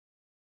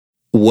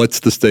What's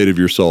the state of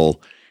your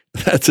soul?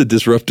 That's a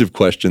disruptive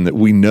question that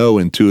we know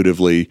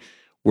intuitively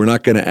we're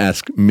not going to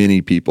ask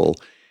many people.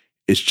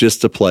 It's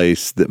just a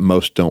place that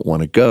most don't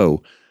want to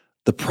go.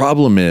 The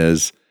problem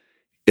is,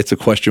 it's a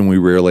question we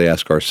rarely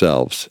ask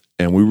ourselves,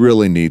 and we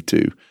really need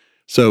to.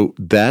 So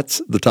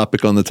that's the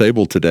topic on the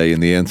table today in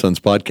the And Sons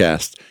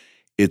podcast.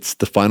 It's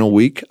the final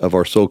week of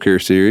our Soul Care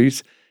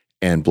series,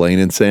 and Blaine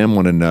and Sam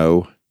want to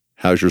know,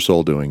 how's your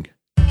soul doing?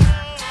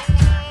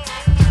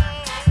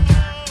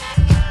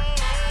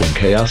 When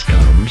chaos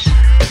comes,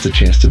 it's a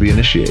chance to be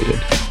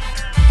initiated.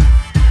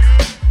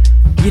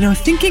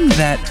 Thinking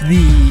that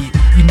the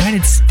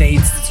United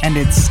States and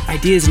its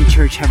ideas in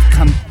church have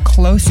come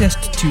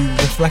closest to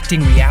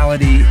reflecting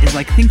reality is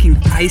like thinking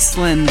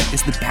Iceland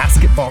is the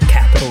basketball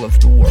capital of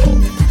the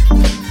world.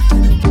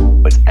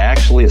 It's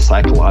actually a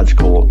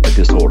psychological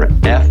disorder,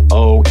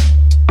 FOMO,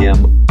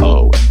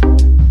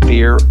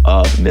 fear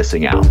of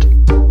missing out.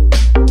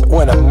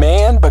 When a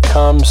man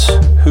becomes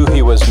who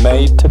he was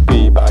made to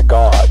be by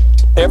God,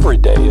 every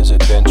day is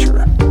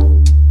adventure.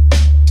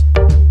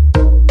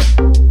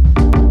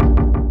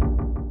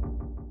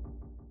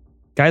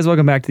 Guys,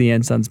 welcome back to the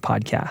And Sons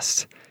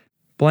podcast.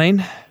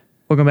 Blaine,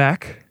 welcome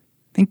back.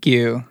 Thank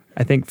you.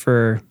 I think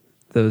for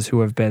those who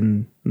have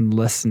been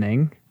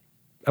listening,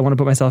 I want to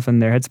put myself in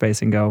their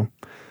headspace and go,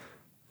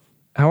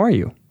 how are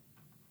you?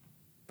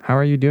 How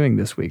are you doing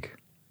this week?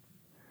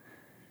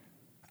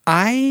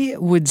 I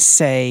would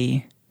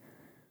say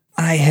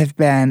I have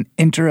been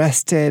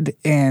interested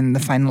in the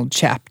final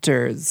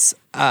chapters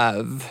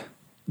of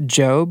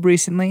Job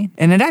recently.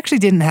 And it actually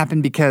didn't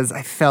happen because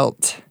I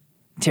felt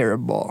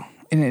terrible.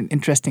 In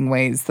interesting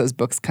ways, those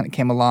books kind of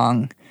came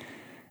along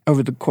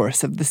over the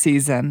course of the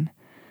season.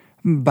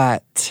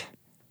 But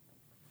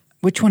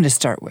which one to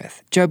start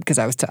with? Job, because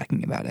I was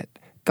talking about it.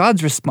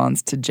 God's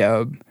response to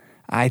Job,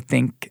 I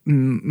think,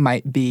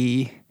 might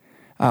be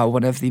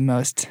one of the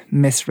most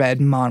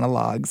misread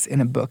monologues in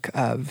a book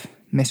of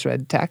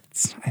misread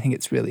texts. I think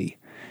it's really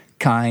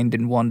kind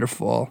and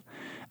wonderful.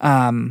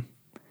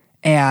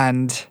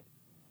 And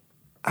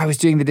I was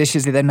doing the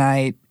dishes the other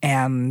night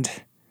and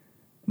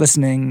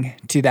listening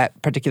to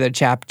that particular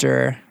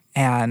chapter,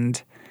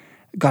 and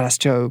God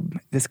asked Job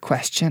this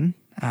question.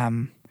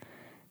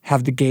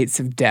 Have the gates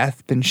of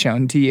death been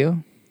shown to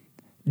you?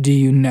 Do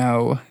you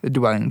know the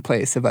dwelling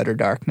place of utter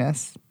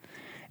darkness?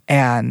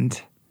 And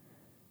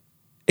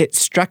it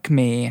struck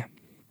me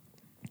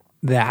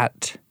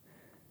that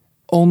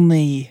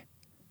only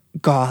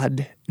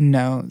God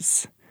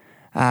knows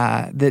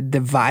the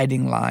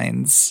dividing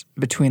lines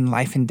between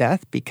life and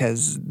death,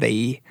 because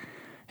we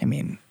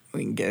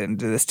can get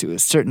into this to a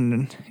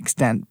certain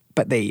extent,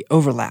 but they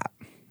overlap.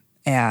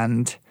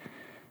 And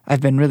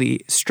I've been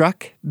really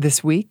struck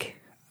this week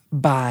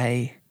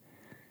by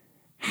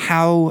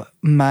how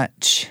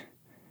much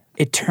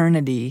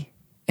eternity,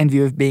 in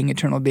view of being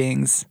eternal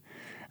beings,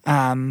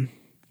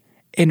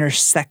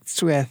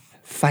 intersects with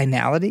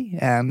finality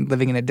and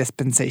living in a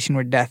dispensation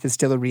where death is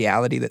still a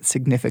reality that's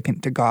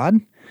significant to God,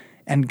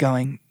 and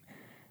going,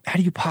 how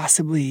do you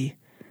possibly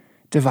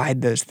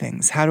divide those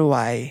things? How do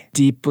I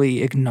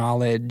deeply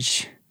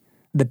acknowledge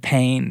the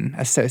pain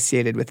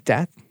associated with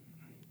death?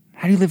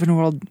 How do you live in a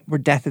world where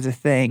death is a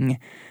thing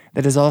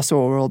that is also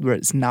a world where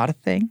it's not a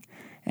thing?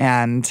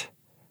 And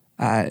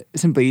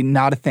simply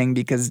not a thing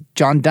because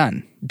John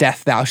Donne,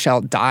 death thou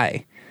shalt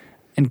die,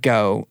 and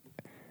go,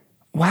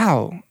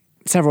 wow.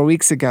 Several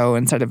weeks ago,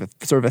 in sort of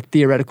a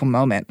theoretical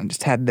moment, I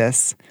just had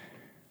this,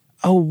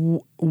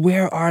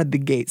 where are the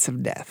gates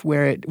of death?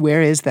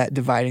 Where is that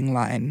dividing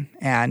line?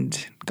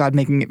 And God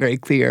making it very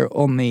clear,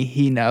 only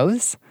He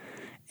knows.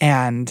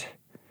 And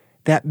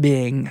that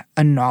being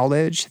a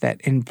knowledge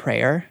that in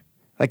prayer,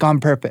 like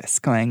on purpose,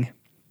 going,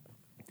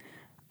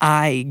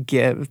 I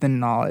give the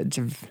knowledge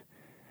of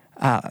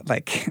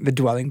the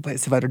dwelling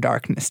place of utter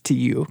darkness to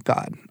you,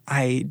 God.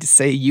 I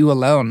say you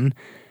alone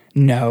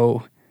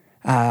know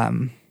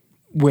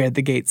where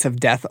the gates of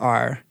death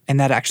are, and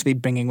that actually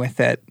bringing with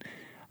it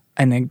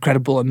an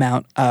incredible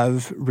amount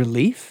of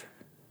relief.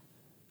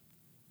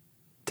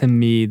 To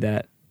me,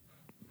 that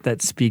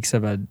speaks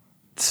of a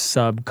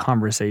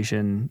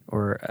sub-conversation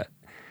or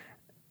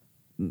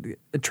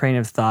a train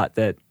of thought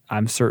that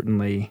I'm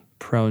certainly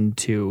prone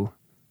to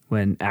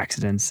when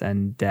accidents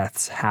and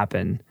deaths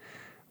happen,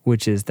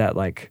 which is that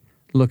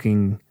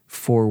looking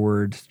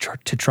forward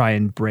to try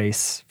and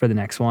brace for the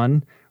next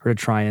one, or to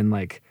try and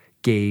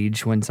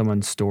gauge when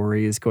someone's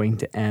story is going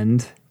to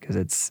end, because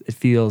it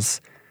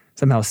feels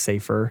somehow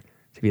safer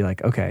to be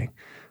okay,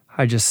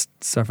 I just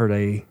suffered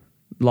a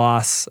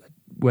loss,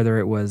 whether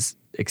it was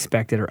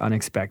expected or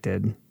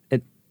unexpected.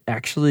 It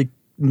actually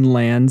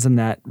lands in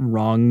that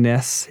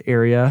wrongness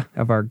area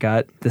of our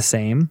gut the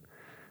same.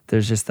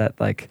 There's just that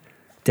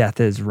death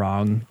is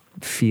wrong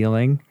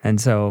feeling.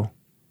 And so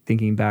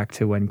thinking back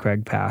to when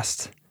Craig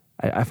passed,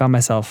 I found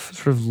myself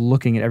sort of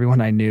looking at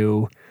everyone I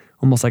knew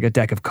almost like a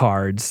deck of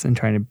cards and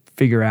trying to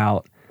figure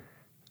out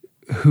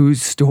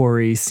whose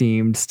story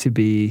seemed to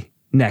be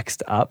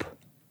next up,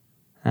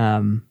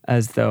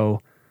 as though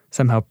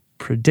somehow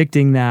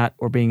predicting that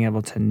or being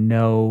able to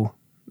know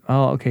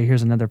oh, okay,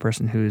 here's another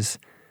person who's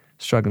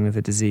struggling with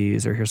a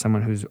disease, or here's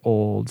someone who's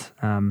old,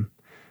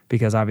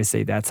 because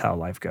obviously that's how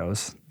life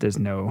goes. There's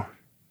no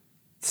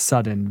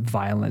sudden,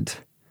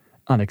 violent,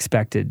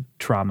 unexpected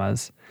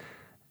traumas.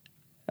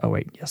 Oh,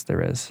 wait, yes,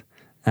 there is.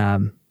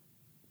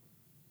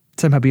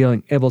 Somehow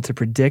being able to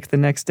predict the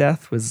next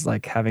death was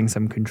like having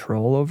some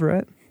control over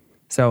it.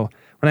 So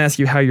when I ask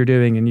you how you're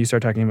doing and you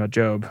start talking about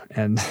Job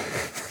and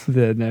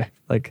then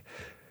like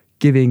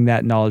giving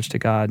that knowledge to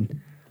God,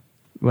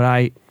 what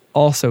I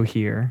also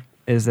hear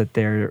is that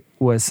there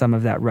was some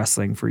of that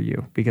wrestling for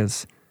you,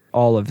 because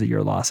all of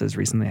your losses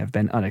recently have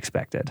been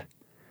unexpected.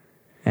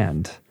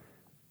 And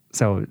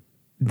so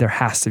there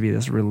has to be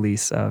this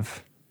release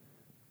of,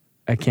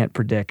 I can't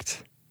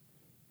predict,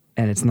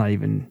 and it's not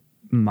even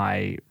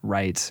my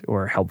right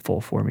or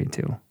helpful for me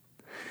to.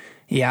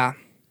 Yeah.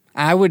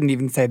 I wouldn't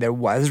even say there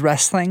was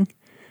wrestling.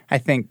 I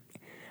think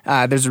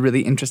there's a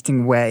really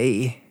interesting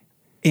way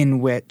in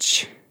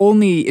which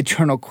only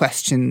eternal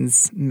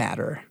questions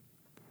matter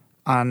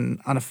on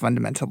a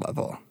fundamental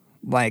level.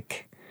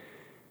 Like,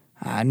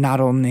 not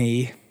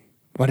only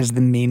what is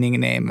the meaning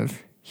and aim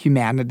of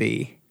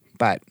humanity,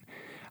 but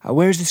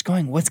where is this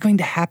going? What's going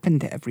to happen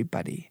to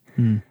everybody?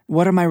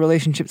 What are my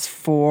relationships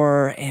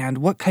for? And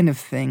what kind of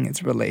thing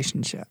is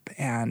relationship?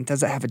 And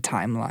does it have a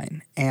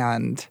timeline?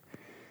 And,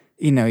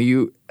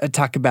 you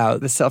talk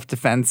about the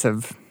self-defense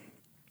of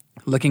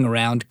looking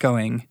around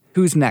going,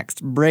 who's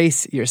next?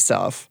 Brace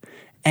yourself.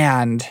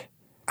 And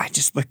I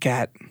just look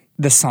at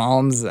the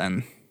Psalms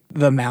and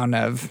the amount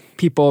of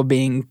people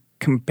being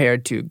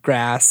compared to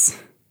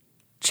grass,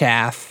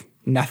 chaff,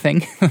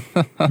 nothing.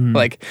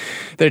 Like,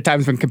 there are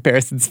times when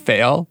comparisons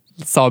fail.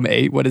 Psalm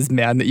 8, what is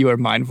man that you are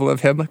mindful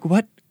of him? Like,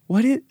 what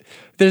is,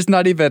 there's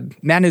not even,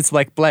 man is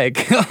like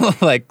blank.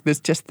 Like, there's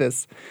just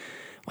this,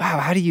 wow,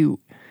 how do you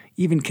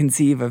even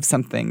conceive of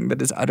something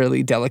that is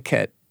utterly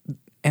delicate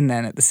and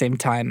then at the same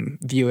time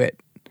view it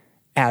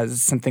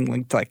as something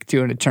linked like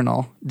to an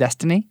eternal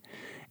destiny?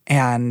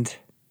 And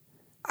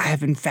I have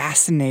been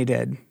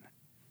fascinated,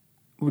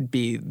 would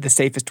be the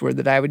safest word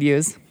that I would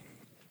use,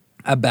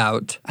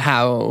 about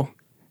how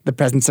the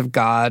presence of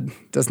God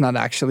does not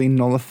actually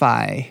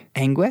nullify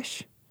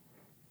anguish.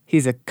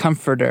 He's a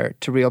comforter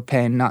to real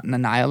pain, not an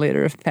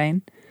annihilator of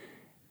pain.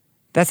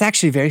 That's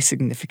actually very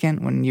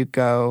significant when you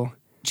go,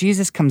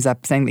 Jesus comes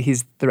up saying that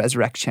he's the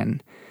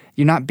resurrection.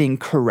 You're not being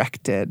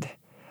corrected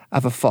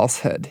of a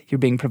falsehood. You're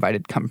being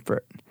provided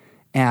comfort.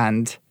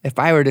 And if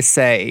I were to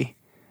say,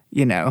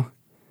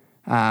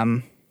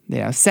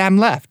 Sam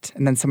left,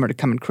 and then someone to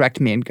come and correct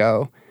me and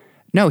go,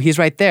 no, he's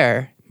right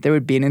there, there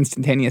would be an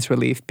instantaneous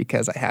relief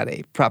because I had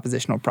a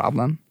propositional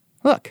problem.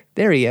 Look,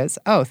 there he is.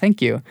 Oh,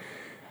 thank you.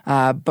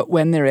 But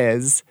when there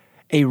is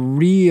a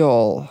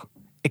real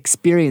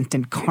experienced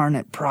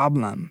incarnate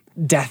problem,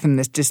 death in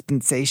this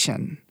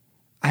dispensation,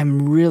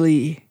 I'm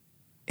really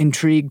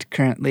intrigued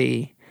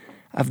currently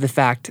of the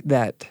fact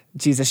that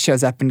Jesus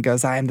shows up and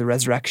goes, I am the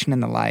resurrection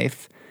and the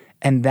life.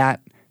 And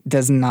that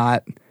does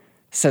not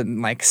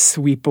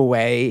sweep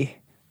away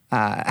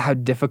how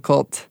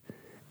difficult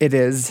it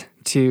is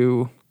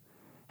to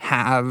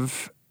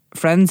have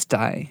friends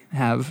die,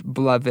 have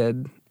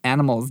beloved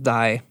animals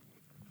die.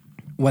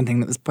 One thing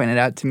that was pointed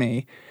out to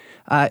me,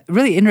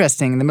 really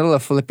interesting, in the middle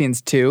of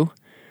Philippians 2,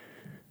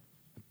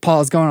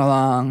 Paul's going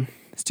along,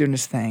 he's doing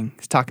his thing,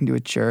 he's talking to a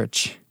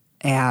church,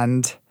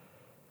 and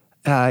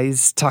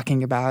he's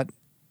talking about,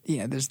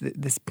 there's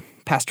this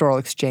pastoral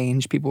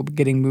exchange, people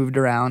getting moved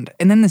around.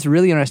 And then this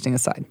really interesting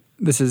aside.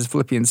 This is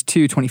Philippians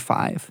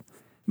 2:25.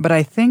 But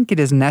I think it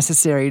is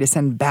necessary to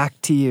send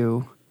back to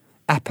you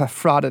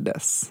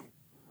Epaphroditus,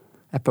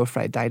 I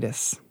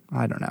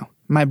don't know,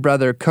 my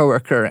brother,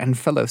 coworker, and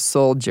fellow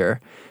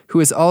soldier, who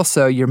is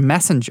also your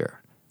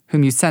messenger,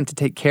 whom you sent to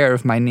take care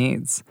of my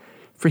needs.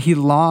 For he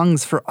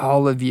longs for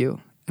all of you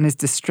and is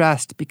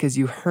distressed because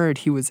you heard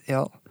he was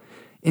ill.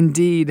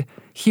 Indeed,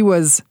 he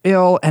was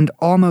ill and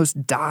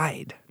almost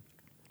died.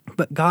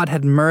 But God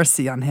had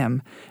mercy on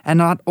him, and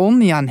not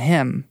only on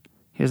him,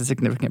 here's a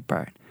significant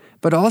part,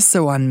 but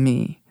also on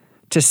me,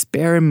 to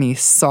spare me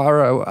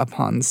sorrow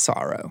upon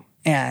sorrow.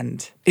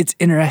 And it's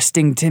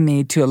interesting to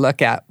me to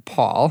look at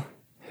Paul,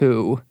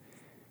 who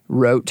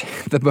wrote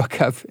the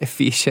book of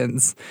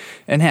Ephesians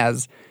and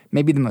has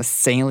maybe the most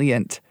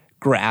salient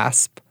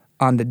grasp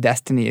on the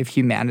destiny of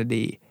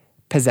humanity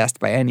possessed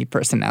by any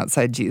person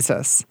outside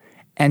Jesus.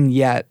 And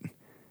yet,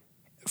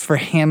 for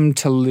him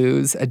to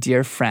lose a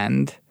dear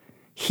friend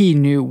he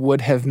knew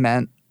would have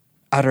meant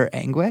utter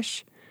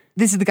anguish.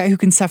 This is the guy who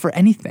can suffer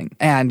anything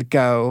and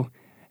go,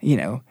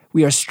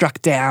 we are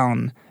struck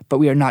down, but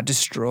we are not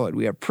destroyed.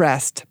 We are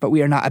pressed, but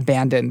we are not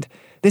abandoned.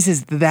 This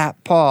is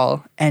that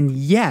Paul. And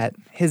yet,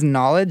 his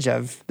knowledge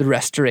of the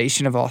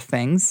restoration of all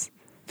things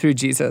through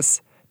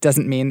Jesus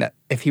doesn't mean that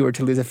if he were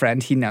to lose a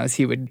friend, he knows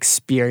he would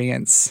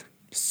experience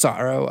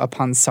sorrow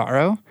upon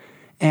sorrow.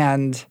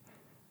 And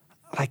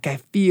I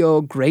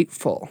feel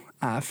grateful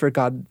for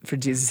God, for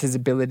Jesus'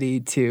 ability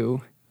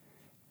to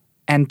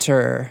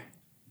enter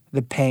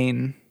the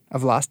pain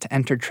of loss, to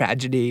enter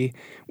tragedy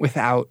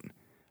without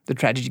the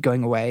tragedy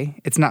going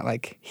away. It's not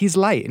like he's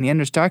light and he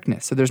enters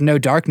darkness, so there's no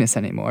darkness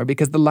anymore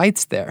because the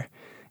light's there.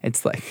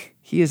 It's like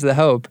he is the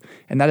hope,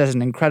 and that is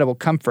an incredible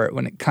comfort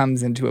when it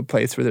comes into a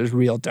place where there's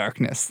real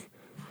darkness.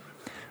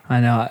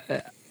 I know.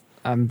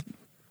 I'm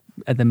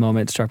at the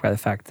moment struck by the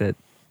fact that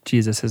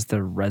Jesus is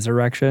the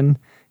resurrection.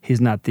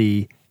 He's not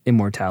the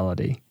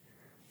immortality.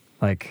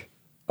 Like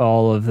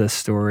all of the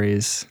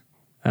stories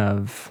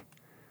of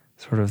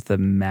sort of the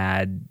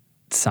mad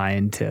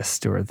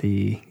scientist or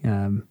the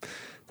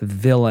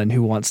villain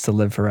who wants to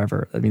live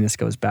forever. I mean, this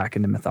goes back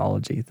into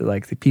mythology.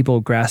 Like the people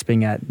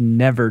grasping at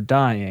never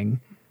dying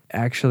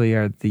actually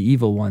are the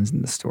evil ones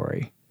in the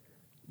story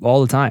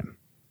all the time.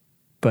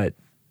 But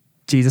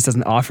Jesus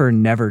doesn't offer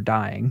never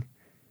dying.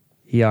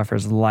 He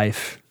offers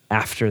life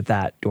after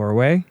that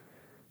doorway,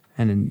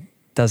 and it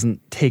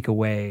doesn't take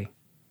away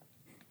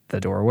the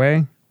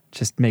doorway,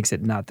 just makes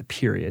it not the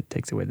period,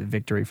 takes away the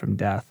victory from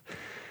death.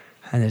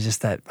 And it's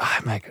just that,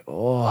 I'm like,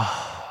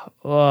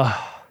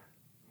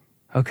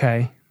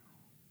 okay.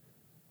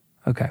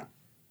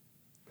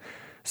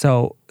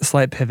 So,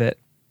 slight pivot.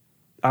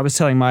 I was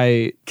telling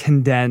my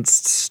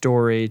condensed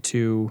story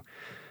to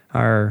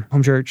our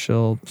home church, a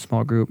little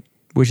small group,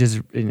 which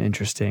is an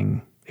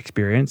interesting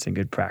experience and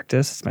good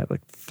practice. It's my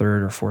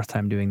third or fourth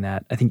time doing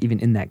that. I think even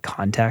in that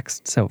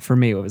context. So for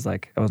me, it was I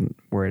wasn't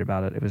worried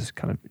about it. It was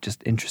kind of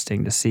just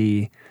interesting to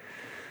see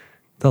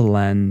the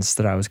lens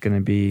that I was going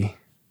to be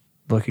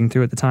looking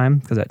through at the time,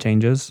 because that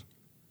changes.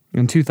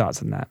 And two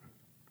thoughts on that.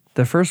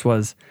 The first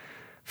was,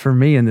 for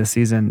me in this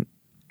season,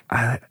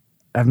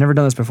 I've never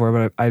done this before,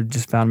 but I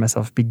just found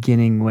myself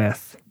beginning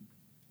with,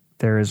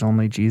 there is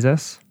only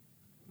Jesus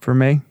for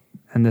me.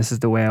 And this is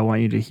the way I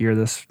want you to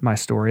hear my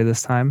story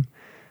this time.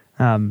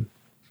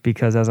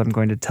 Because as I'm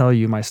going to tell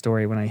you my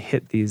story, when I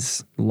hit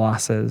these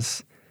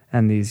losses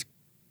and these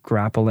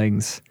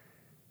grapplings,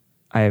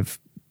 I've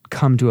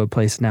come to a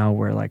place now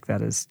where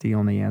that is the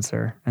only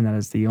answer. And that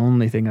is the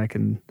only thing I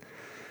can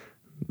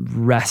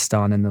rest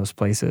on in those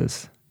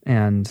places.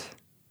 And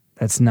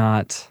that's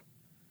not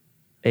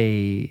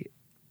a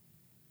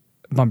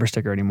bumper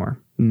sticker anymore.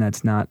 And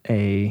that's not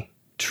a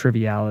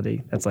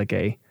triviality. That's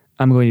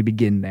I'm going to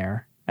begin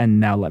there. And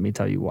now let me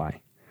tell you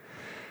why.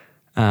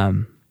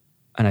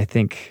 And I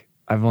think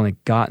I've only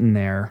gotten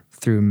there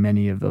through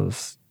many of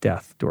those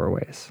death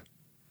doorways.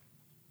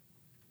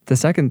 The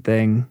second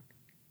thing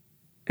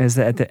is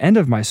that at the end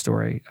of my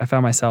story, I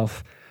found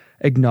myself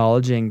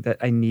acknowledging that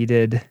I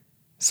needed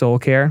soul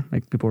care.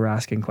 People were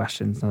asking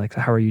questions. They're like,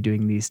 how are you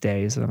doing these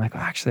days? And I'm like,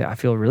 actually, I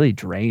feel really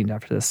drained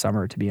after this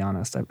summer, to be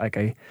honest.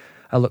 I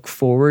look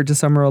forward to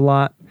summer a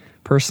lot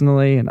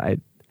personally, and I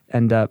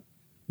end up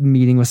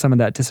meeting with some of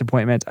that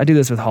disappointment. I do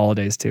this with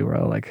holidays too, where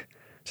I'll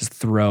just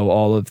throw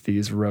all of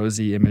these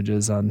rosy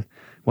images on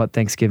what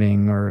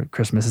Thanksgiving or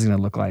Christmas is going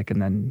to look like,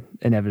 and then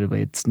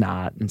inevitably it's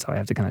not, and so I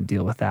have to kind of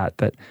deal with that.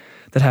 But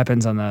that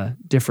happens on a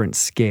different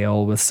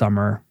scale with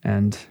summer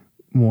and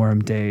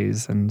warm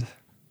days and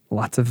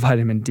lots of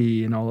vitamin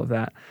D and all of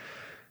that.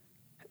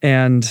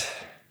 And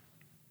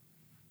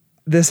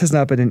this has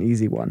not been an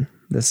easy one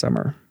this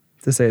summer,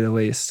 to say the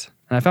least.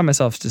 And I found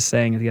myself just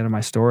saying at the end of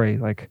my story,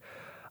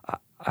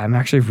 I'm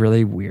actually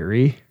really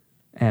weary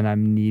and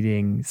I'm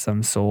needing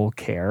some soul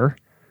care.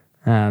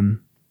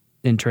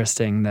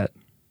 Interesting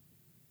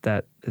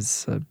that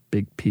is a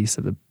big piece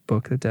of the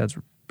book that Dad's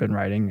been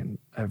writing, and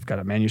I've got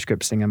a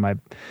manuscript sitting on my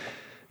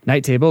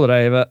night table that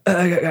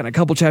I've got a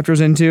couple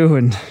chapters into,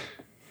 and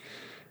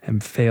I'm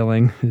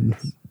failing in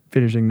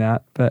finishing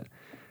that. But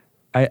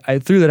I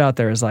threw that out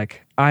there as I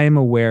am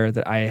aware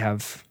that I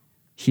have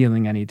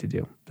healing I need to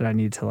do, that I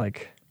need to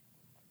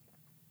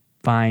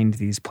find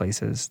these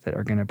places that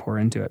are going to pour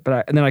into it.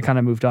 And then I kind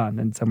of moved on,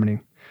 and somebody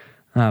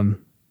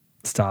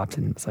stopped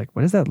and was like,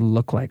 what does that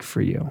look like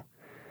for you?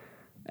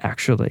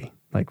 Actually,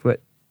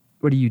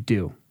 what do you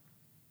do?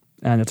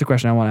 And it's a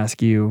question I want to ask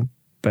you,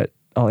 but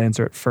I'll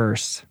answer it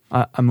first.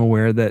 I'm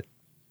aware that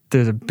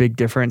there's a big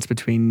difference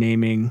between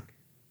naming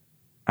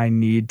I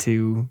need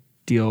to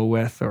deal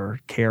with or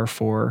care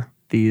for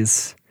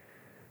these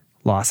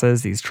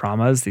losses, these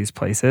traumas, these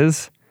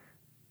places,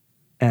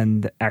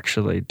 and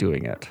actually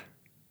doing it.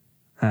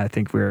 I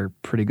think we're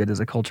pretty good as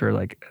a culture,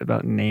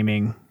 about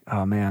naming,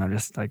 oh man, I'm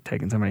just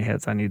taking so many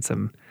hits. I need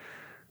some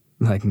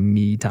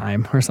me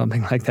time or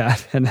something like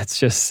that. And that's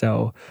just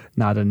so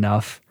not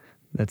enough.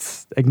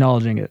 That's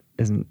acknowledging it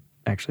isn't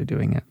actually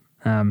doing it.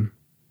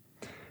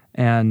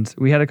 And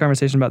we had a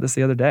conversation about this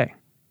the other day.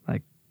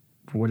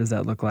 What does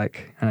that look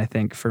like? And I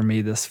think for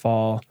me this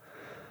fall,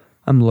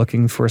 I'm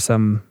looking for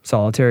some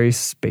solitary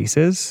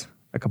spaces,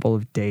 a couple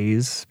of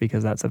days,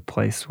 because that's a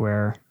place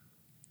where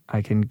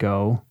I can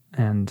go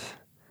and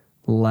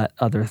let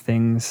other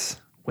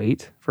things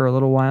wait for a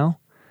little while.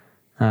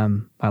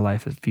 My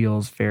life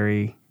feels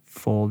very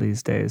full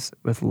these days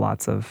with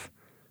lots of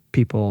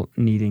people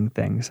needing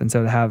things. And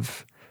so to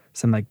have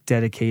some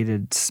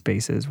dedicated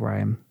spaces where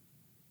I'm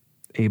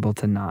able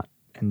to not,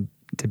 and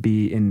to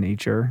be in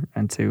nature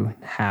and to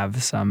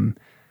have some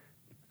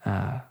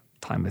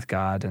time with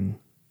God and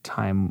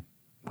time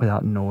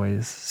without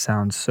noise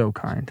sounds so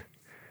kind.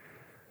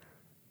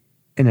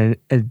 in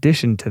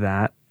addition to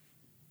that,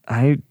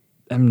 I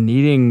am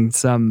needing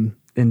some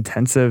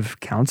intensive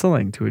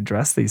counseling to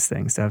address these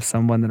things, to have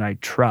someone that I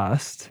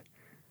trust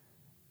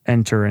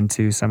enter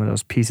into some of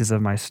those pieces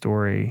of my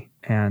story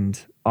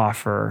and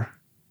offer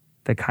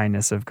the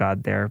kindness of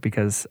God there.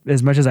 Because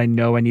as much as I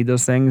know I need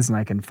those things and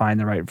I can find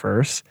the right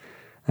verse,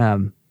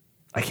 I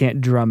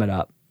can't drum it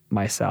up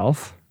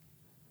myself.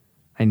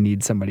 I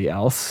need somebody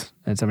else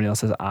and somebody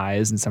else's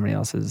eyes and somebody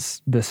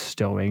else's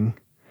bestowing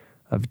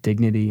of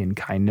dignity and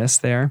kindness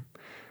there.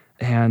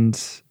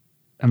 And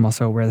I'm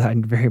also aware that I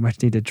very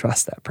much need to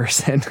trust that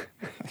person.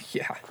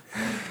 Yeah.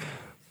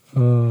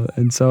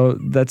 And so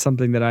that's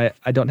something that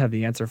I don't have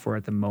the answer for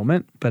at the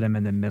moment, but I'm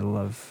in the middle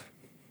of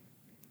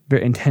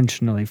very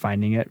intentionally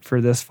finding it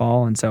for this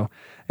fall. And so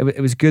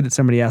it was good that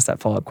somebody asked that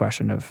follow-up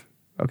question of,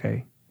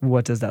 okay,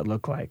 what does that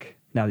look like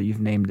now that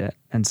you've named it?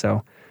 And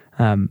so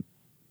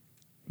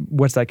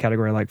what's that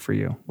category like for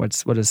you?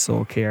 What is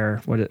soul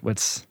care?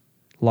 What's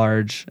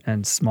large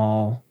and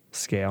small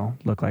scale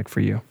look like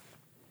for you?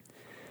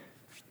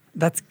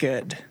 That's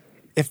good.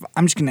 If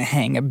I'm just going to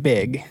hang a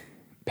big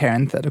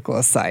parenthetical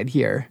aside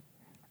here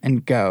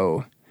and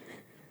go,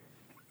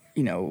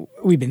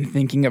 we've been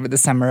thinking over the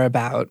summer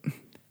about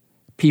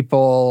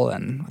people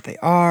and what they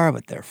are,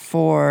 what they're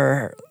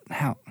for,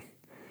 how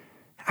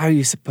are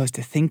you supposed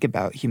to think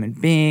about human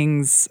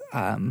beings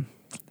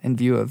in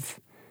view of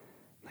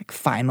like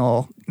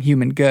final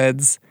human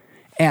goods.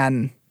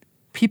 And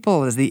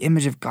people as the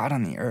image of God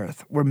on the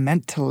earth were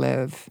meant to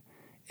live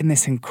in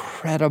this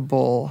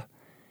incredible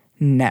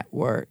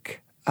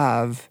network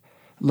of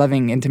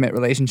loving, intimate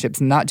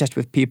relationships, not just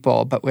with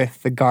people, but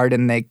with the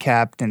garden they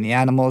kept and the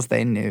animals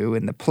they knew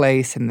and the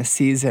place and the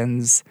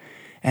seasons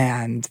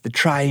and the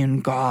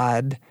triune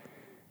God.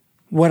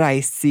 What I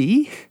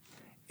see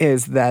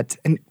is that,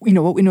 and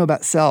what we know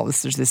about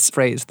selves, there's this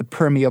phrase, the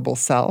permeable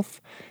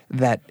self,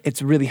 that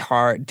it's really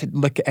hard to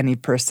look at any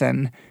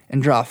person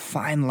and draw a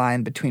fine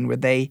line between where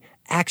they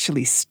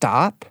actually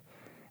stop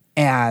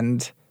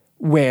and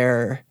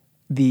where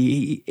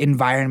the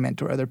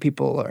environment or other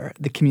people or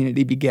the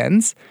community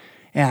begins.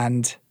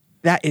 And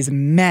that is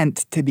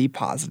meant to be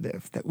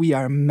positive, that we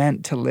are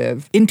meant to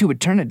live into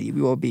eternity.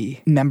 We will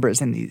be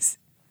members in these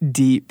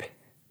deep,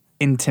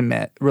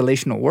 intimate,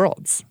 relational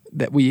worlds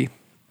that when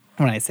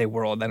I say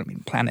world, I don't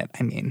mean planet,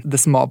 I mean the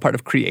small part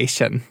of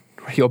creation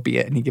where you'll be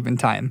at any given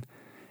time.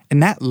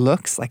 And that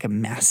looks like a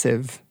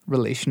massive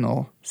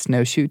relational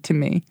snowshoe to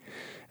me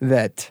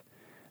that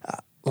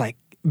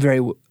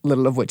very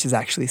little of which is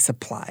actually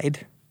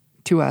supplied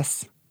to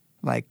us.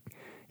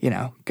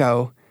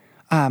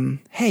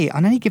 Hey,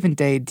 on any given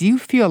day, do you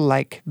feel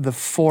like the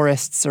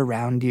forests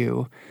around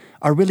you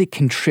are really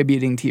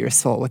contributing to your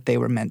soul what they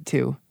were meant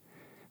to?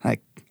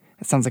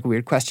 It sounds like a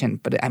weird question,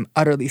 but I'm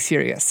utterly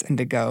serious. And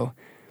to go,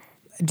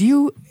 do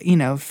you,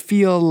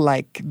 feel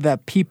like the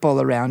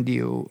people around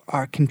you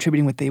are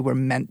contributing what they were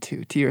meant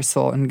to your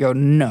soul? And go,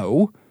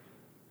 no,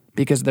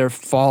 because they're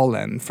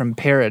fallen from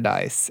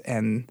paradise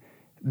and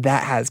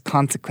that has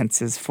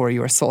consequences for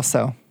your soul.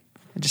 So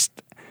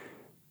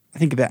I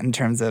think of that in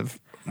terms of,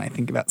 when I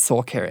think about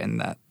soul care in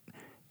that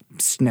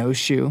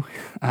snowshoe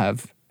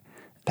of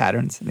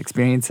patterns and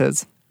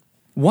experiences.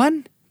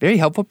 One very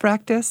helpful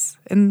practice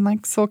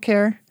in soul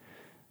care,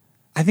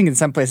 I think in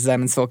some places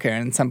I'm in soul care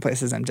and in some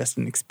places I'm just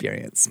in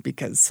experience,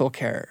 because soul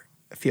care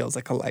feels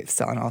like a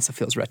lifestyle and also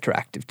feels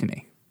retroactive to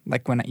me.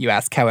 Like when you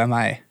ask, how am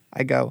I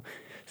go,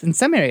 in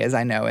some areas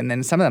I know, and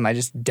then some of them I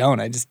just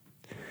don't. I just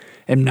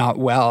am not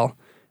well.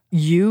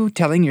 You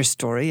telling your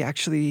story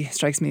actually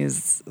strikes me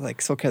as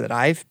like soul care that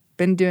I've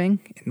been doing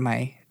in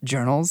my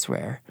journals,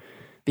 where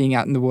being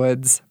out in the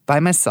woods by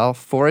myself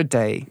for a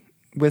day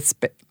with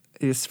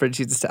space for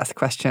Jesus to ask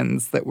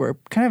questions that were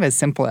kind of as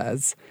simple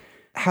as,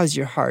 how's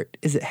your heart?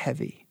 Is it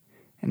heavy?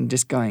 And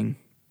just going,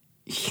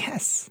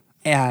 yes.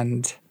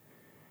 And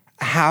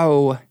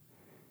how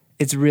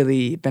it's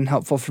really been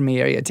helpful for me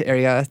area to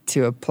area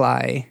to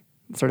apply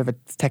sort of a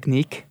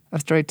technique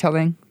of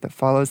storytelling that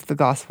follows the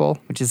gospel,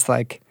 which is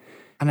like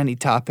on any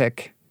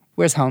topic,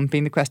 where's home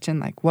being the question,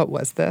 like what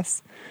was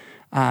this?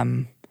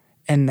 And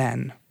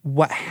then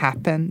what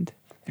happened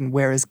and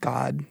where is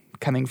God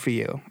coming for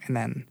you? And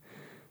then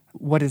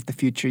what is the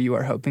future you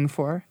are hoping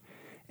for?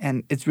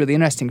 And it's really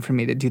interesting for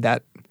me to do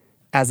that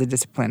as a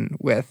discipline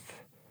with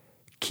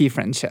key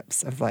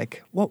friendships of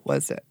like, what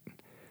was it?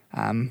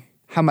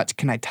 How much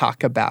can I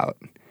talk about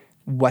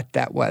what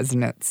that was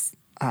in its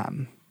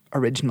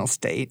original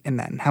state? And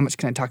then how much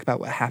can I talk about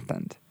what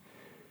happened?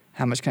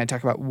 How much can I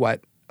talk about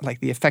what, like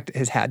the effect it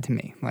has had to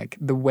me, like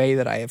the way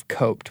that I have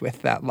coped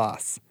with that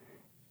loss,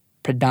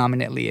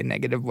 predominantly in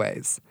negative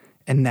ways.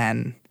 And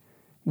then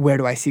where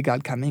do I see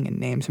God coming, and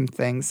name some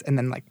things, and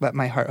then like let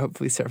my heart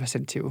hopefully surface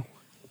into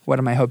what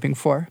am I hoping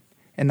for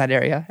in that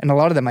area? And a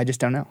lot of them I just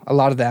don't know. A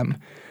lot of them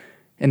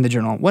in the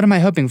journal, what am I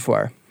hoping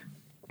for?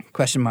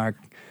 Question mark.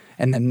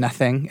 And then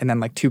nothing. And then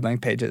like 2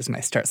 blank pages and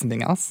I start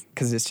something else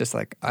because it's just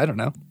like, I don't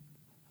know.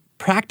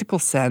 Practical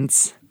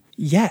sense,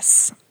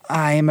 yes,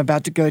 I am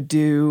about to go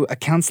do a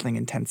counseling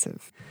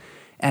intensive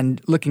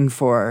and looking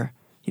for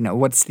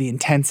what's the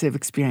intensive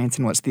experience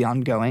and what's the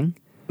ongoing.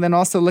 Then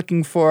also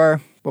looking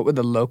for what would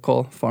the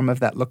local form of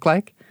that look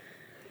like.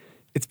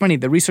 It's funny,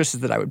 the resources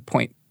that I would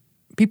point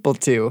people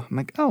to, I'm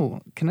like,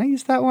 oh, can I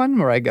use that one?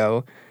 Where I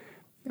go,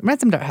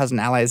 Ransom Dart has an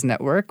allies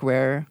network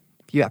where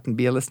if you happen to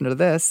be a listener to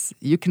this,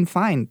 you can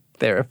find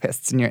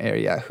therapists in your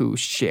area who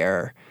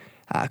share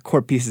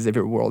core pieces of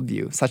your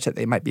worldview such that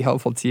they might be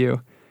helpful to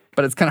you.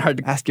 But it's kind of hard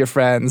to ask your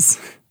friends.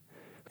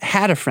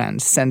 Had a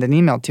friend send an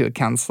email to a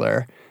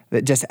counselor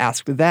that just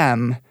asked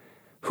them,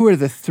 who are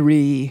the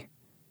 3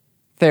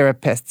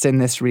 therapists in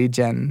this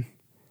region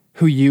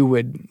who you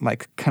would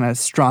kind of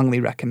strongly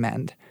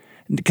recommend?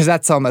 Because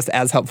that's almost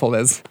as helpful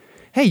as,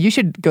 hey, you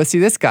should go see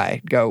this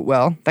guy. Go,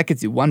 well, that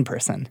gets you one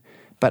person.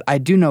 But I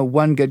do know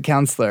one good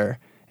counselor,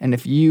 and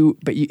you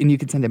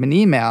can send him an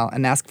email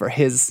and ask for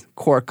his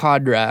core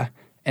cadre,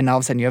 and all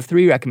of a sudden you have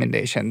 3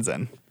 recommendations,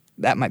 and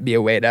that might be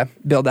a way to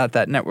build out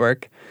that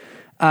network.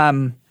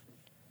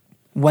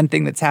 One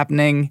thing that's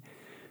happening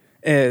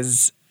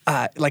is,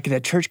 in a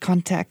church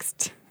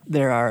context,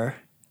 there are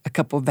a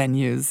couple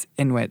venues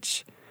in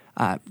which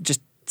just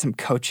some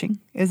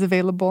coaching is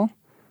available,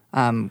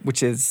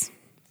 which is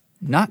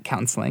not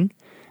counseling,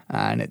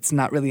 and it's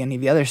not really any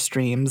of the other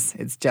streams.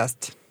 It's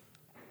just,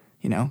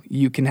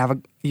 you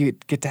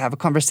get to have a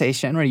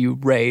conversation where you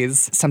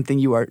raise something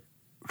you are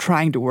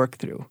trying to work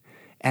through,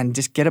 and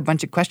just get a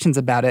bunch of questions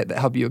about it that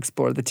help you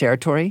explore the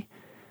territory.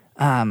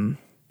 And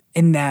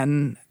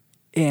then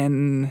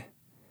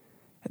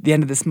at the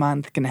end of this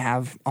month, going to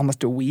have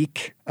almost a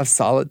week of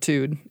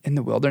solitude in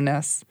the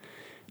wilderness.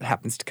 It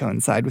happens to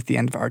coincide with the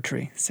end of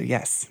archery. So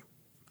yes,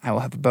 I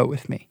will have a bow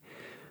with me.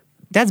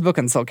 Dad's book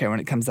on soul care, when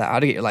it comes out, How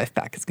to Get Your Life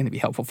Back, is going to be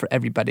helpful for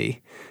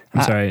everybody.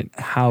 I'm sorry,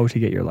 how to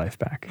get your life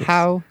back.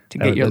 How to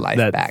get your life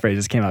back. That phrase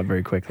just came out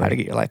very quickly. How to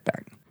get your life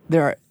back.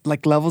 There are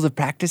levels of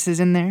practices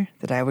in there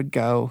that I would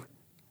go,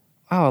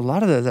 wow, a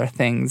lot of those are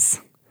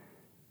things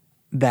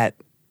that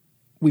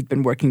we've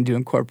been working to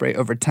incorporate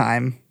over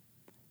time.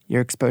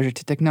 Your exposure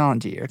to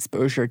technology, your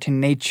exposure to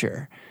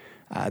nature,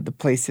 the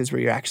places where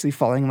you're actually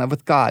falling in love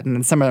with God. And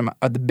then some of them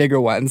are the bigger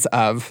ones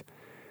of,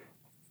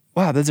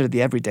 wow, those are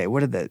the everyday. What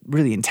do the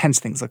really intense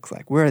things look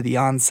like? Where are the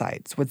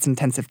on-sites? What's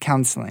intensive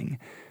counseling?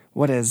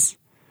 What does,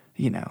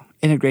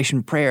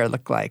 integration prayer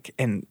look like?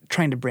 And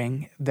trying to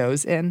bring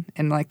those in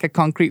a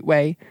concrete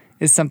way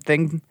is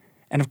something.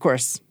 And of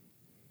course,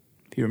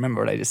 if you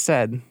remember what I just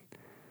said,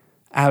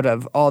 out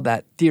of all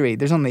that theory,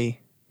 there's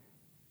only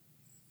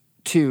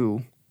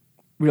 2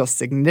 real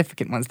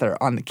significant ones that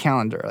are on the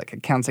calendar, like a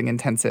counseling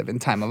intensive and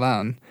time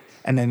alone.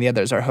 And then the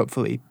others are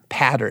hopefully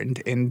patterned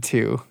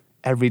into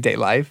everyday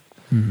life.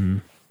 Mm-hmm.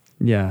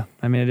 Yeah.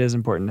 I mean, it is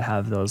important to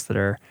have those that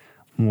are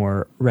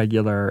more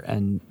regular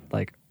and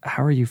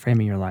how are you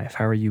framing your life?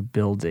 How are you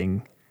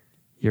building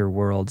your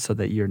world so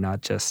that you're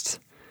not just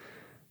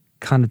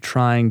kind of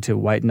trying to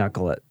white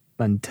knuckle it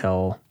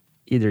until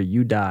either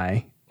you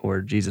die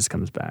or Jesus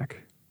comes back?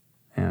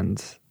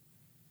 And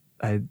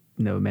I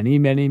know many,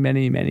 many,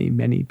 many, many,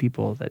 many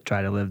people that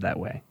try to live that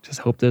way. Just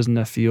hope there's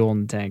enough fuel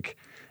in the tank.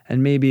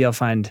 And maybe I'll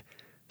find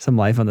some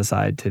life on the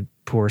side to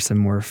pour some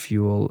more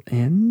fuel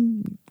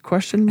in, ?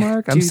 I'm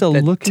still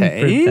looking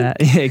for that.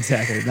 Yeah,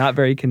 exactly. Not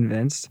very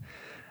convinced.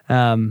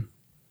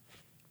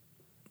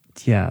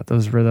 Yeah,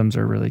 those rhythms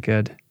are really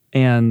good.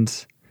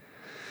 And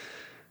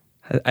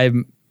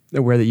I'm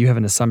aware that you have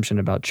an assumption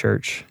about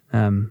church.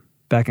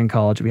 Back in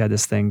college, we had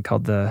this thing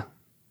called the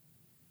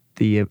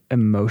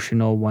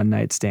emotional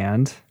one-night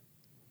stand.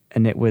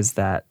 And it was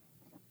that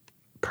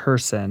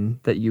person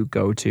that you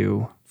go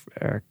to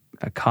for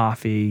a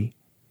coffee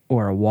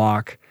or a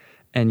walk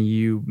and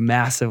you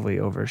massively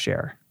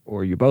overshare,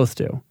 or you both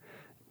do,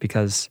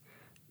 because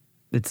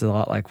it's a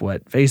lot like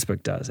what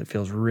Facebook does. It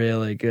feels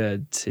really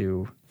good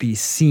to be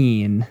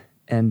seen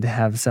and to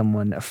have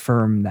someone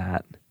affirm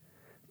that.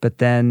 But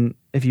then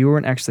if you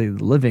weren't actually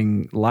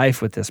living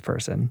life with this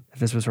person, if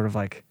this was sort of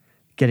like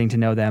getting to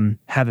know them,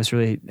 have this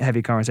really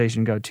heavy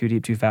conversation, go too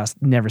deep, too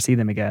fast, never see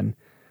them again,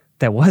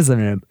 that was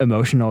an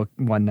emotional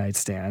one-night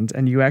stand,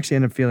 and you actually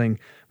end up feeling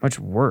much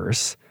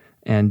worse,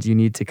 and you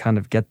need to kind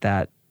of get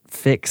that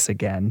fix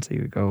again. So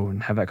you go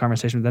and have that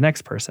conversation with the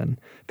next person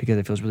because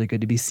it feels really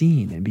good to be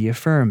seen and be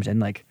affirmed,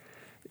 and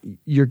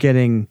you're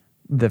getting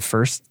the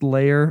first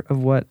layer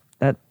of what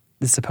that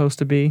is supposed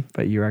to be,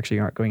 but you actually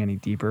aren't going any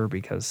deeper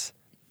because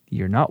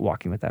you're not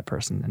walking with that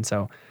person. And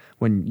so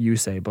when you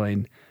say,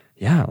 Blaine,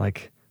 yeah,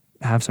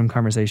 have some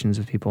conversations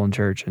with people in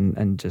church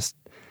and just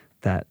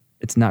that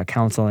it's not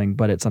counseling,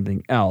 but it's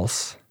something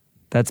else.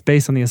 That's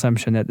based on the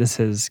assumption that this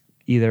is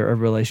either a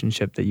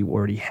relationship that you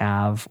already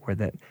have or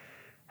that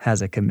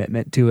has a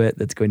commitment to it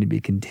that's going to be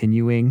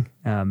continuing,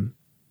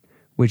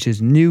 which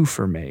is new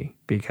for me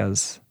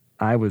because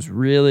I was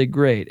really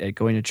great at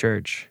going to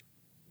church,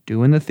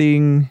 doing the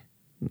thing,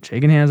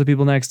 shaking hands with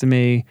people next to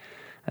me.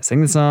 I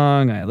sing the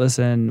song, I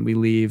listen, we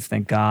leave.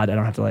 Thank God I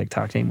don't have to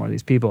talk to any more of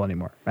these people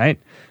anymore, right?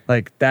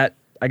 That,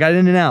 I got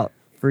in and out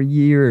for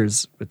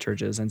years with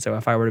churches. And so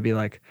if I were to be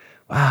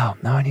wow,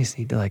 now I just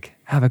need to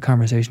have a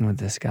conversation with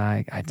this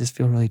guy. I just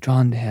feel really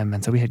drawn to him.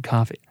 And so we had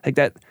coffee.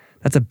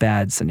 That's a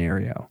bad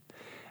scenario.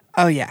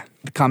 Oh, yeah.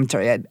 The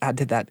commentary I'd add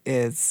to that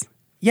is,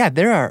 yeah,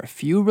 there are a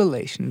few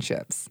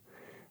relationships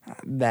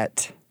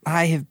that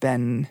I have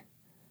been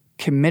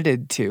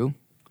committed to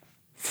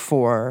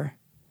for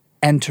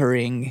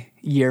entering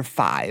year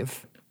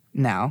 5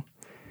 now,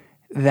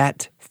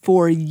 that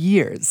for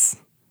years,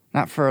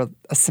 not for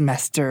a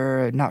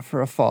semester, not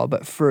for a fall,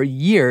 but for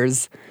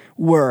years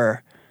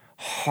were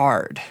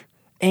hard.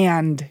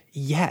 And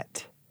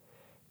yet,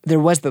 there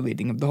was the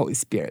leading of the Holy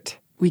Spirit.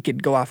 We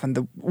could go off on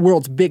the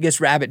world's biggest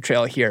rabbit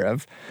trail here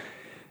of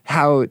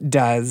how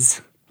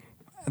does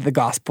the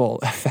gospel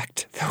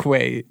affect the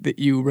way that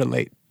you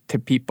relate to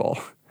people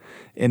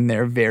in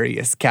their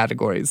various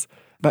categories.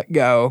 But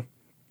go,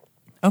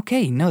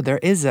 okay, no, there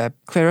is a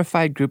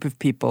clarified group of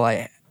people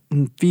I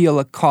feel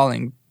a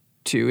calling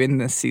to in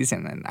this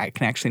season. And I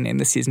can actually name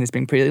this season as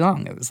being pretty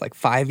long. It was like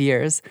 5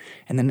 years,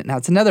 and then now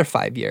it's another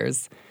 5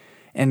 years.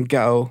 And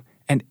go,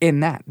 and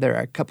in that, there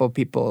are a couple of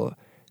people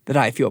that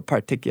I feel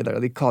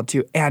particularly called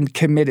to and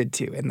committed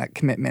to. And that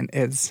commitment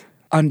is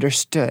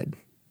understood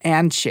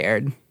and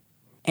shared.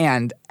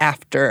 And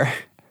after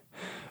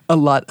a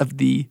lot of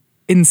the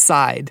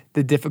inside,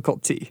 the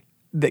difficulty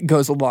that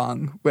goes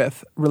along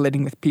with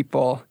relating with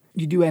people,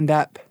 you do end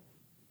up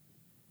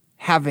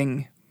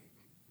having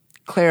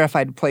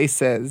clarified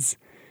places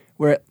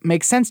where it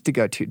makes sense to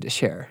go to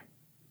share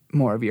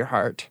more of your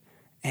heart.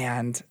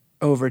 And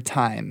over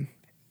time,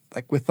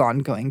 like with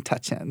ongoing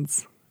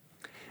touch-ins.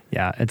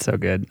 Yeah, it's so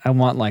good. I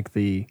want like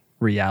the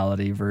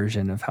reality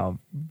version of how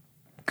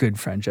good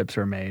friendships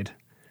are made.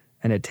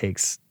 And it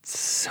takes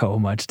so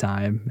much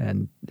time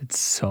and it's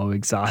so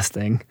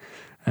exhausting.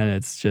 And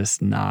it's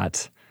just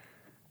not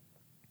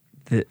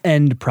the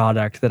end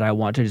product that I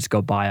want to just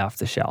go buy off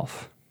the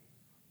shelf.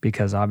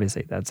 Because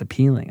obviously that's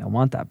appealing. I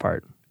want that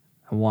part.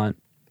 I want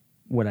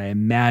what I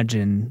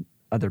imagine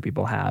other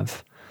people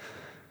have.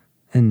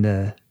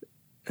 And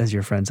as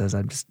your friend says,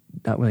 I'm just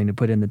not willing to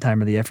put in the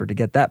time or the effort to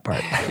get that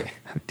part.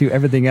 Do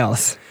everything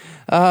else.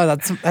 Oh,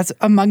 that's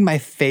among my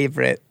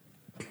favorite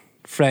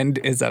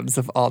friend-isms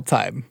of all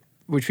time,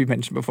 which we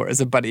mentioned before, as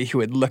a buddy who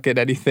would look at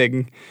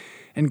anything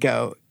and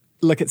go,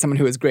 look at someone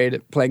who is great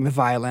at playing the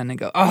violin and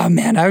go, oh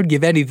man, I would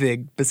give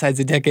anything besides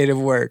a decade of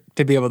work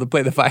to be able to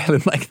play the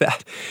violin like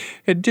that.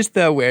 And just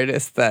the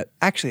awareness that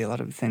actually a lot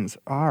of things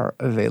are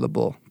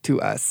available to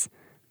us.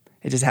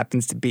 It just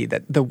happens to be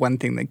that the one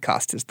thing they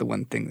cost is the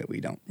one thing that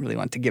we don't really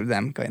want to give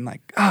them, going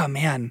like, oh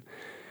man,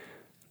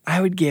 I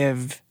would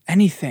give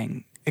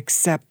anything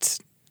except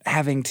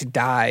having to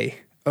die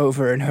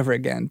over and over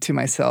again to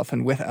myself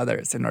and with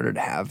others in order to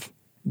have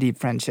deep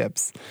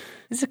friendships.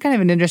 This is kind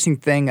of an interesting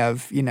thing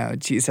of,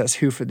 Jesus,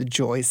 who for the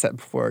joy set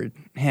before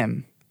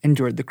him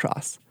endured the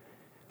cross.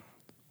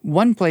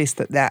 One place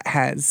that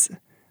has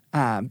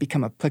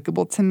become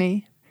applicable to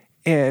me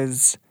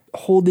is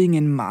holding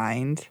in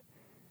mind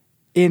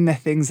in the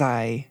things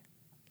I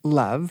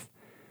love,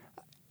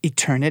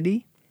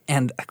 eternity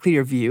and a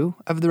clear view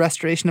of the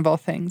restoration of all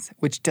things,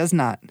 which does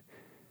not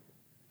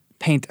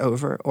paint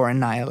over or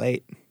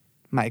annihilate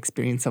my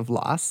experience of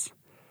loss,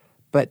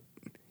 but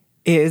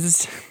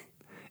is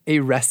a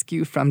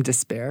rescue from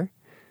despair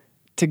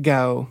to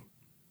go,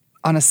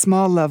 on a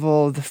small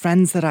level, the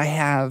friends that I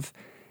have,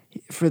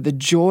 for the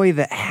joy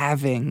that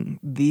having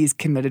these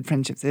committed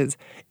friendships is,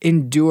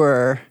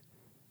 endure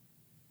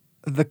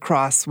the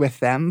cross with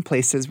them,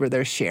 places where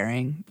they're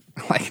sharing,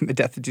 like in the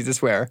death of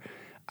Jesus, where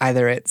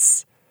either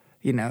it's,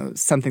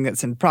 something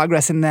that's in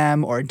progress in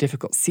them or a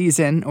difficult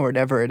season or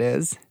whatever it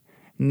is,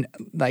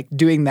 like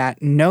doing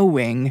that,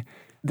 knowing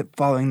that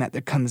following that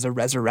there comes a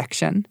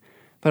resurrection.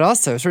 But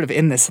also sort of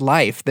in this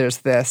life, there's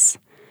this,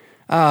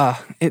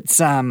 it's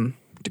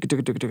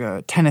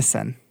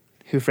Tennyson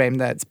who framed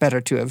that it's better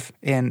to have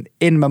in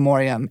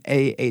memoriam,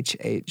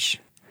 AHH,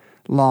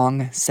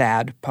 long,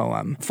 sad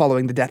poem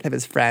following the death of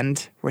his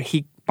friend, where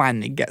he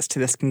finally gets to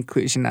this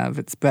conclusion of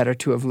it's better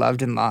to have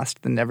loved and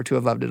lost than never to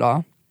have loved at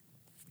all.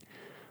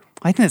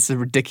 I think that's a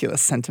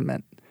ridiculous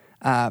sentiment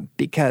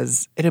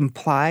because it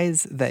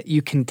implies that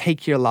you can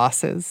take your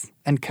losses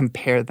and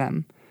compare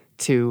them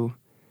to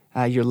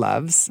your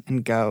loves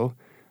and go,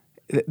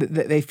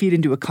 they feed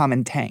into a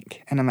common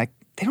tank. And I'm like,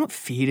 they don't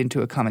feed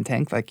into a common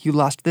tank. Like, you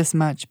lost this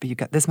much, but you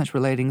got this much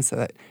relating, so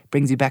that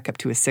brings you back up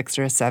to a 6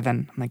 or a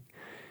 7. I'm like,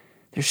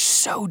 they're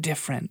so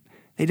different.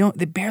 They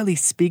barely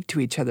speak to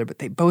each other, but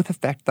they both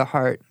affect the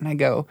heart. And I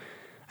go,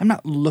 I'm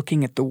not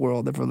looking at the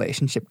world of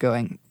relationship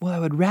going, well, I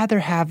would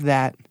rather have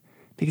that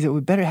because it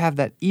would better have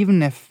that even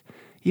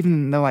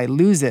though I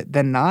lose it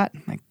than not.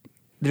 Like,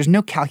 there's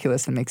no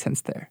calculus that makes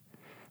sense there.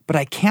 But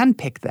I can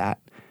pick that,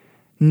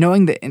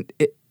 knowing that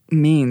it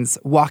means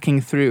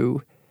walking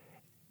through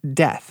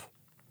death,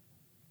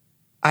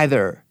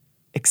 either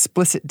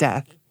explicit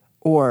death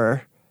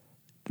or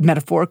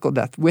metaphorical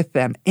death with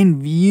them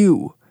in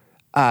view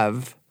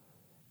of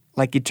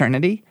like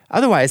eternity.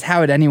 Otherwise, how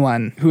would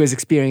anyone who has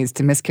experienced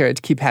a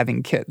miscarriage keep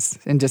having kids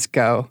and just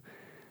go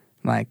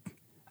like,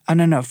 oh,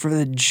 no, for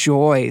the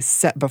joy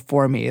set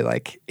before me,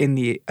 like in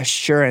the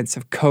assurance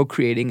of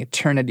co-creating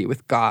eternity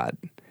with God,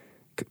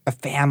 a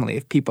family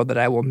of people that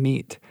I will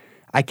meet,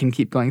 I can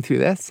keep going through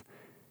this.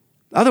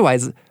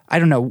 Otherwise, I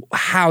don't know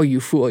how you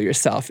fool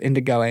yourself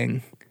into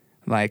going,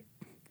 like,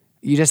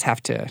 you just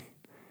have to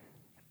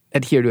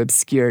adhere to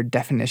obscure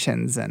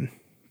definitions and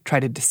try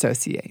to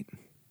dissociate.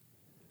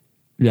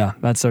 Yeah,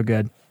 that's so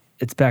good.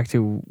 It's back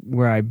to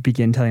where I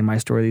begin telling my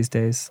story these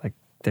days. Like,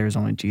 there's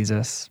only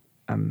Jesus.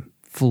 I'm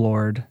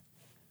floored,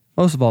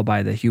 most of all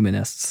by the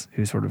humanists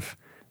who sort of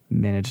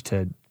manage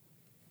to,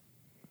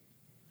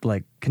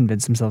 like,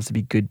 convince themselves to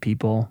be good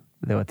people,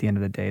 though at the end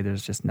of the day,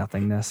 there's just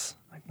nothingness.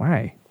 Like,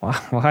 why?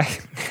 Why?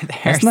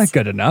 That's not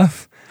good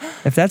enough.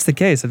 If that's the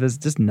case, if it's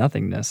just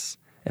nothingness,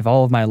 if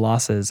all of my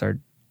losses are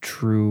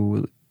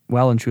true,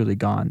 well and truly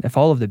gone, if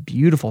all of the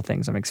beautiful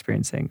things I'm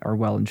experiencing are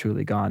well and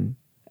truly gone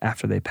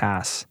after they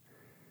pass,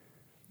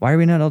 why are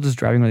we not all just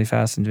driving really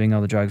fast and doing all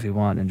the drugs we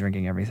want and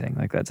drinking everything?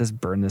 Like, let's just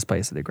burn this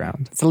place to the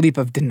ground. It's a leap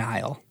of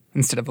denial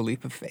instead of a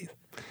leap of faith.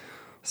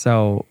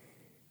 So,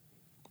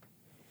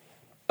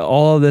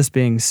 all of this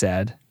being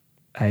said,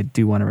 I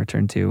do want to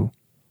return to,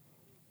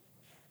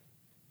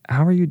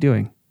 how are you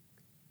doing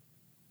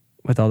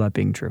with all that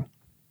being true?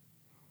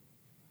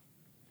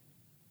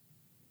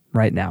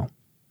 Right now.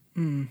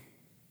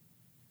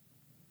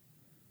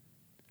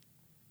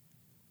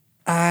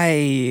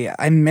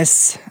 I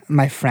miss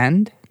my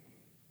friend.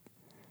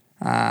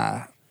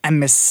 I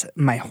miss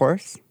my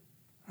horse,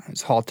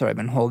 this halter I've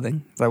been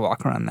holding as I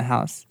walk around the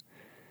house.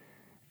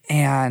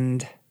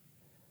 And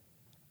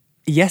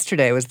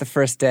yesterday was the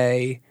first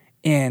day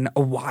in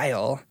a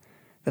while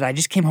that I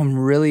just came home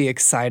really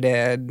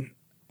excited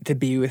to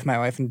be with my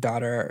wife and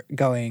daughter,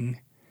 going,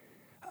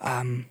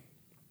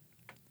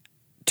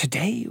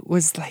 today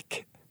was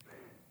like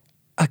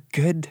a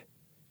good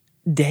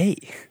day.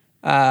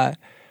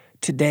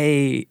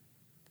 Today,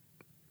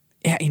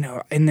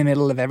 in the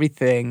middle of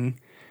everything,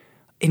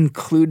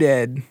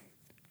 included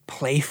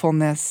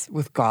playfulness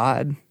with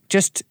God,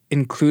 just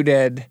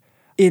included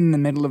in the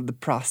middle of the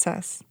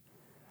process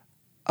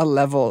a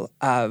level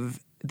of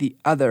the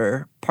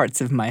other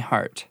parts of my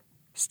heart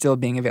still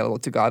being available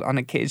to God on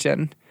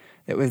occasion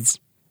that was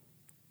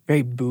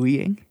very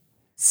buoying.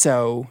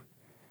 So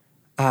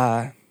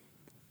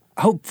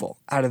hopeful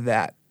out of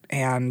that.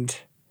 And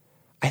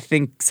I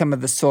think some of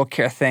the soul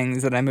care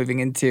things that I'm moving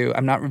into,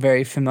 I'm not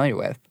very familiar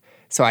with.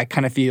 So I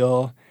kind of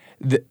feel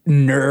the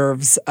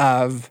nerves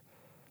of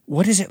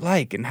what is it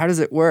like and how does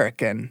it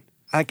work? And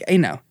I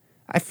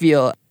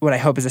feel what I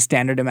hope is a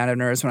standard amount of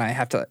nerves when I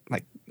have to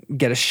like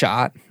get a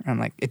shot. I'm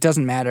like, it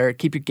doesn't matter,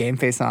 keep your game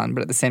face on.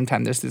 But at the same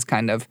time, there's this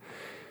kind of,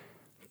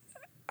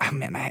 I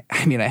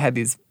had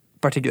these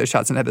particular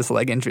shots and I had this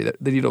leg injury that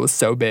the needle was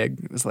so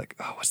big. It was like,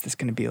 oh, what's this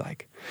going to be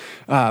like?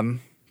 That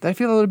I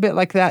feel a little bit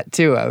like that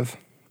too of,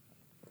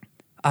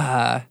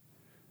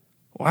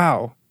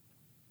 wow,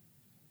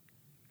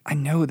 I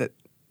know that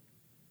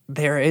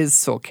there is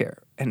soul care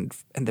and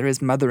there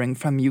is mothering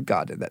from you,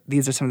 God, and that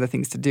these are some of the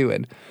things to do.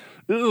 And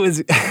ooh, is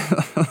it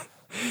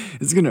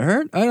going to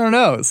hurt? I don't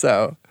know.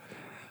 So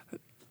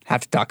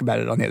have to talk about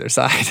it on the other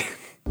side.